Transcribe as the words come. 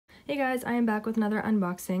Hey guys, I am back with another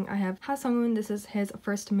unboxing. I have Ha성운. This is his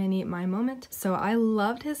first mini My Moment. So I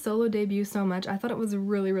loved his solo debut so much. I thought it was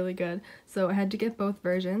really good. So I had to get both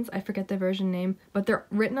versions. I forget the version name, but they're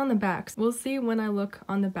written on the back. We'll see when I look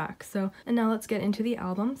on the back. And now let's get into the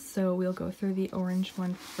album. So we'll go through the orange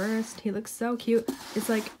one first. He looks so cute. It's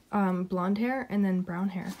like blonde hair and then brown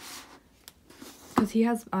hair. Because he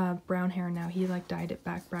has brown hair now. He like dyed it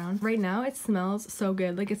back brown. Right now it smells so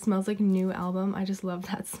good. Like it smells like new album. I just love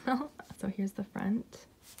that smell. So here's the front.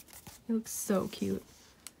 It looks so cute.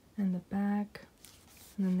 And the back.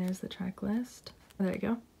 And then there's the track list. Oh, there you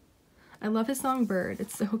go. I love his song Bird.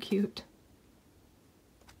 It's so cute.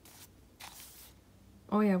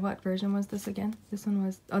 Oh yeah, what version was this again? This one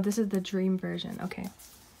was, oh, this is the Dream version. Okay,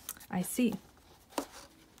 I see.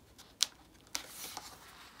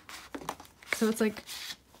 So it's like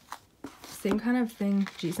same kind of thing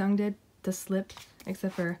Jisung did, the slip,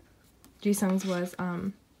 except for Jisung's was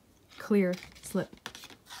clear slip.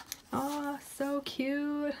 Oh, so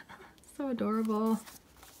cute. So adorable.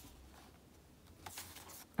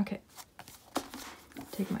 Okay.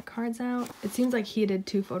 Take my cards out. It seems like he did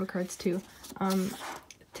 2 photo cards too.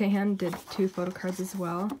 Taehan did 2 photo cards as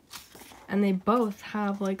well. And they both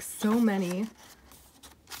have like so many.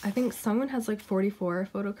 I think Sungwoon has like 44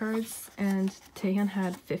 photo cards and Taehan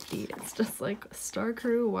had 50. It's just like, Star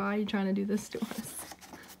Crew, why are you trying to do this to us?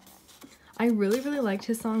 I really liked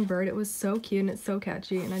his song Bird. It was so cute and it's so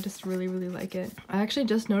catchy and I just really like it. I actually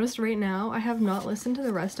just noticed right now I have not listened to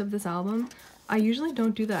the rest of this album. I usually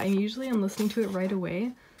don't do that. I usually am listening to it right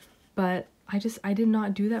away, but I did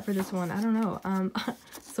not do that for this one. I don't know.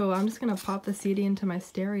 So I'm just gonna pop the CD into my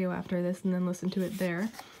stereo after this and then listen to it there.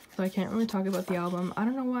 So I can't really talk about the album. I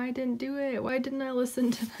don't know why I didn't do it. Why didn't I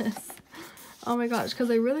listen to this? Oh my gosh,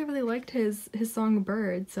 because I really liked his song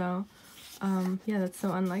Bird. So yeah, that's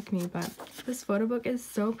so unlike me. But this photo book is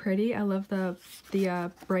so pretty. I love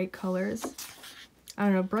the bright colors. I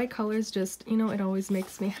don't know, bright colors just, you know, it always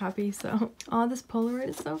makes me happy. So oh, this Polaroid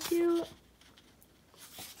is so cute.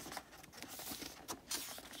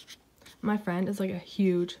 My friend is like a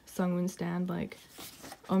huge Sungwoon stan. Like,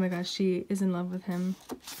 oh my gosh, she is in love with him.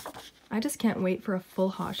 I just can't wait for a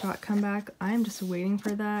full hotshot comeback. I am just waiting for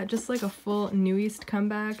that. Just like a full New East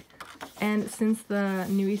comeback. And since the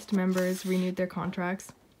New East members renewed their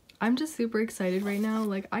contracts, I'm just super excited right now.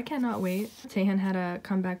 Like, I cannot wait. Taehan had a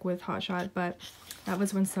comeback with Hotshot, but that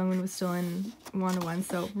was when Sungwoon was still in 1-1.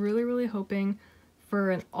 So really hoping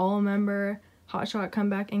for an all-member Hotshot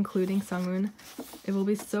comeback, including Sungwoon. It will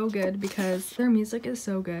be so good because their music is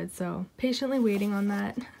so good. So patiently waiting on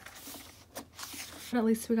that. But at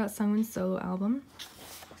least we got Sungwoon's solo album.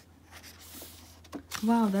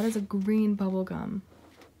 Wow, that is a green bubble gum.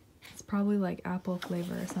 It's probably like apple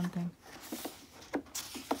flavor or something.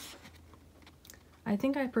 I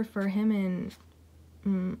think I prefer him in,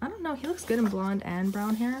 I don't know, he looks good in blonde and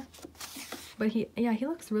brown hair. But he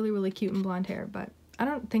looks really cute in blonde hair, but I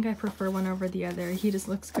don't think I prefer one over the other. He just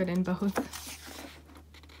looks good in both.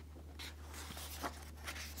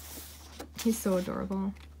 He's so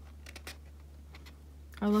adorable.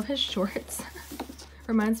 I love his shorts.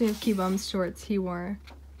 Reminds me of Kibum's shorts he wore.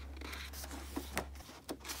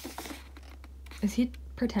 Is he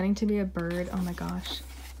pretending to be a bird? Oh my gosh.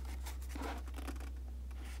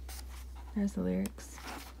 There's the lyrics.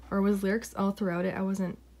 Or was lyrics all throughout it? I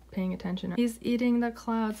wasn't paying attention. He's eating the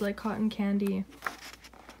clouds like cotton candy.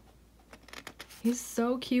 He's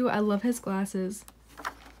so cute. I love his glasses.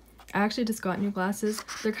 I actually just got new glasses.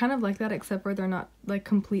 They're kind of like that except for they're not like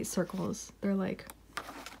complete circles. They're like,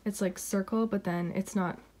 it's like circle, but then it's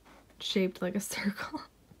not shaped like a circle.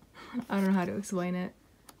 I don't know how to explain it.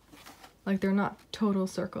 Like, they're not total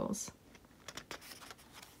circles.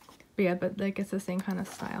 But yeah, but like it's the same kind of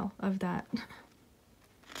style of that.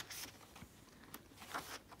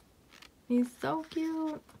 He's so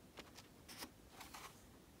cute.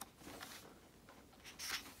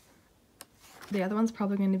 The other one's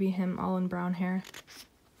probably going to be him all in brown hair.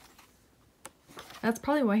 That's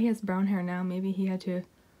probably why he has brown hair now. Maybe he had to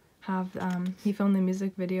have, he filmed the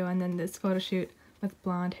music video and then this photo shoot with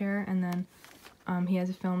blonde hair, and then he had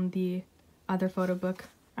to film the other photo book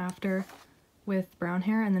after with brown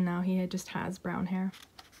hair, and then now he just has brown hair.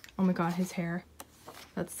 Oh my god, his hair.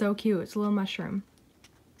 That's so cute. It's a little mushroom.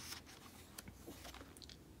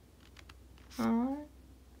 Aw,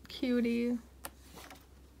 cutie.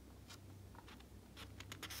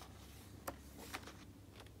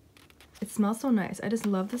 It smells so nice. I just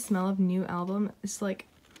love the smell of new album. It's like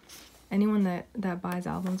anyone that buys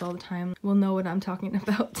albums all the time will know what I'm talking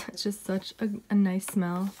about. It's just such a nice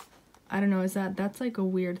smell. I don't know, that's like a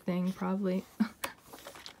weird thing probably.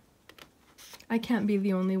 I can't be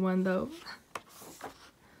the only one though.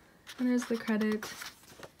 And there's the credit.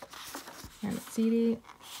 And the CD.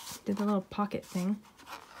 Did the little pocket thing.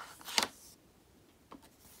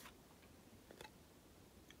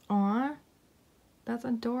 Aw, that's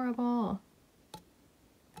adorable.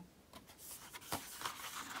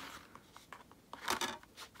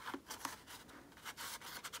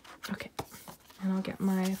 Okay, and I'll get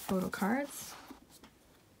my photo cards.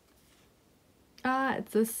 Ah,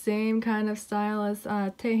 it's the same kind of style as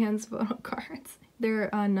Taehyun's photo cards. They're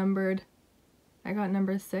numbered. I got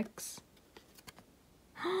number 6.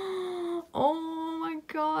 Oh my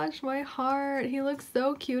gosh, my heart. He looks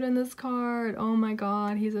so cute in this card. Oh my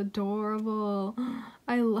god, he's adorable.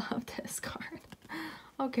 I love this card.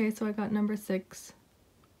 Okay, so I got number 6.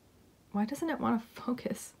 Why doesn't it want to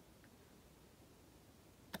focus?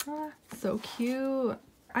 Ah, so cute.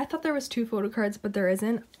 I thought there was 2 photo cards, but there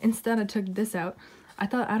isn't. Instead, I took this out. I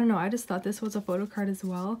don't know, I just thought this was a photo card as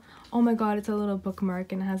well. Oh my god, it's a little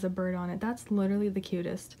bookmark and it has a bird on it. That's literally the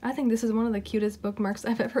cutest. I think this is one of the cutest bookmarks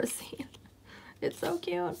I've ever seen. It's so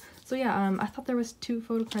cute. So yeah, I thought there was 2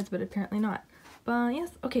 photo cards, but apparently not. But yes,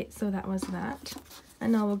 okay, so that was that.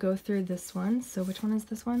 And now we'll go through this one. So which one is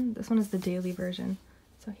this one? This one is the daily version.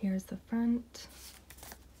 So here's the front,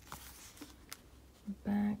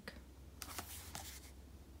 back.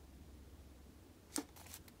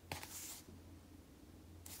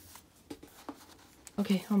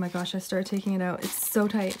 Okay, oh my gosh, I started taking it out. It's so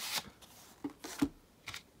tight.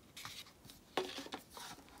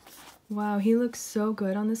 Wow, he looks so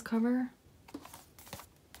good on this cover.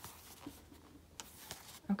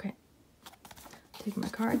 Okay, take my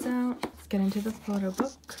cards out. Let's get into the photo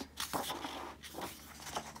book.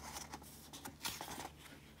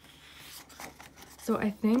 So I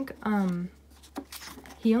think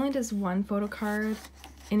he only does 1 photo card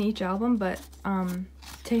in each album, but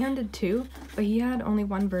Taehyun did 2, but he had only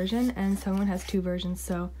 1 version and Sungwoon has 2 versions,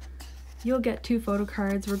 so you'll get 2 photo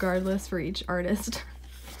cards regardless for each artist.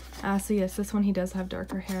 So yes, this one he does have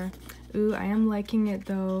darker hair. Ooh, I am liking it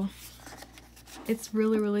though. It's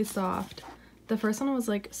really, really soft. The first one was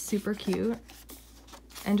like super cute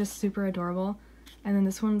and just super adorable, and then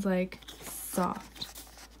this one's like soft.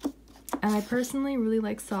 And I personally really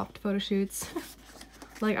like soft photo shoots.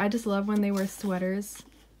 Like, I just love when they wear sweaters.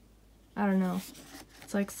 I don't know.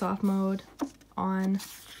 It's like soft mode on.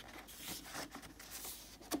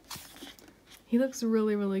 He looks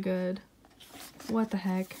really, really good. What the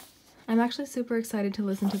heck? I'm actually super excited to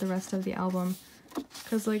listen to the rest of the album.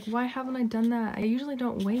 Because, like, why haven't I done that? I usually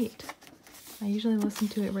don't wait. I usually listen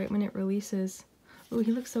to it right when it releases. Ooh,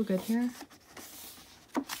 he looks so good here.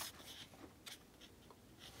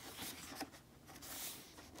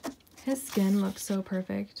 His skin looks so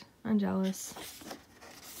perfect. I'm jealous.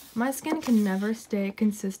 My skin can never stay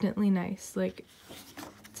consistently nice. Like,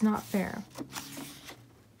 it's not fair.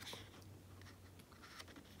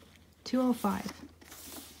 205.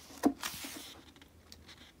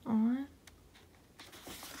 Aw.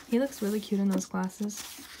 He looks really cute in those glasses.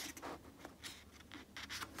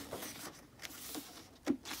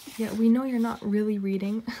 Yeah, we know you're not really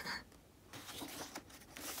reading.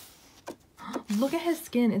 Look at his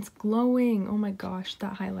skin, it's glowing. Oh my gosh,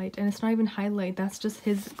 that highlight. And it's not even highlight, that's just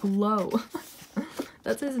his glow.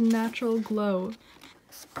 That's his natural glow.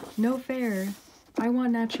 No fair. I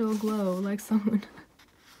want natural glow like someone.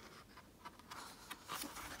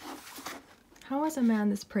 How is a man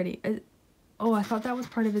this pretty? Oh, I thought that was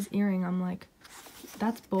part of his earring. I'm like,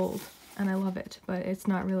 that's bold and I love it, but it's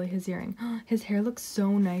not really his earring. His hair looks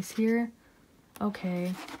so nice here.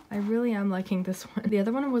 Okay, I really am liking this one. The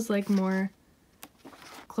other one was like more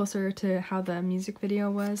closer to how the music video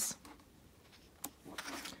was.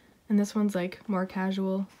 And this one's like more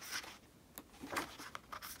casual.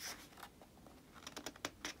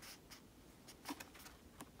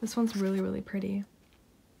 This one's really, really pretty.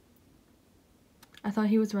 I thought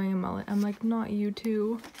he was wearing a mullet. I'm like, not you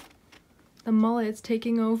too. The mullet's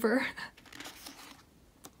taking over.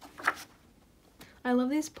 I love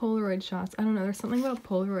these Polaroid shots. I don't know, there's something about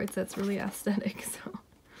Polaroids that's really aesthetic, so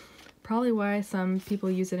probably why some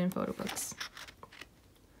people use it in photo books.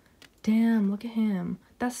 Damn, look at him.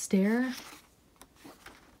 That stare.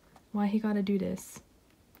 Why he gotta do this?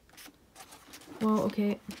 Well,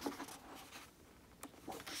 okay.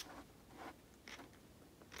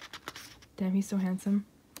 Damn, he's so handsome.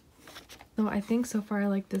 So I think so far I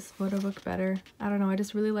like this photo book better. I don't know, I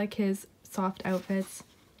just really like his soft outfits.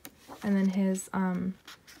 And then his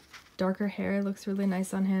darker hair looks really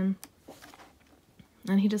nice on him.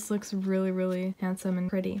 And he just looks really, really handsome and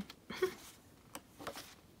pretty.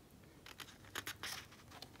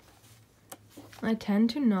 I tend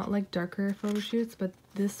to not like darker photo shoots, but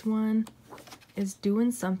this one is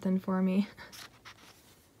doing something for me.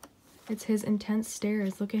 It's his intense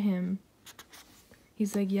stares. Look at him.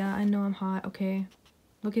 He's like, yeah, I know I'm hot. Okay.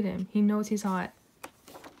 Look at him. He knows he's hot.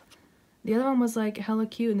 The other one was like hella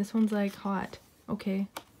cute, and this one's like hot. Okay.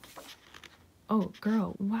 Oh,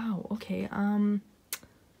 girl. Wow. Okay. You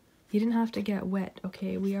didn't have to get wet.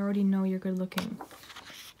 Okay. We already know you're good looking.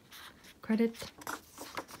 Credit.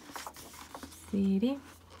 CD.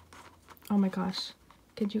 Oh my gosh.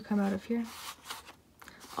 Could you come out of here?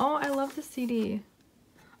 Oh, I love the CD.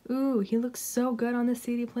 Ooh, he looks so good on the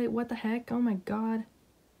CD plate. What the heck? Oh my god.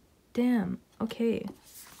 Damn. Okay.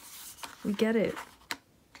 We get it.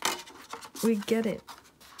 We get it.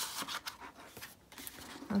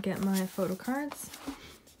 I'll get my photo cards.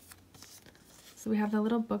 So we have the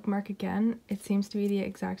little bookmark again. It seems to be the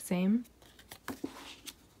exact same.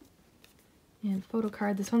 And photo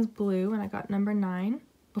card. This one's blue, and I got number 9.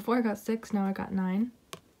 Before I got 6, now I got 9.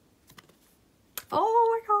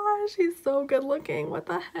 Oh my gosh, he's so good looking. What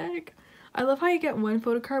the heck? I love how you get one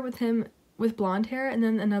photo card with him with blonde hair and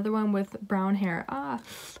then another one with brown hair. Ah,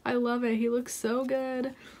 I love it. He looks so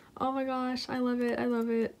good. Oh my gosh, I love it. I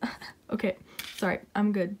love it. Okay, sorry,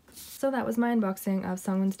 I'm good. So that was my unboxing of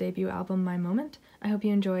Sungwoon's debut album, My Moment. I hope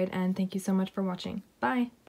you enjoyed, and thank you so much for watching. Bye!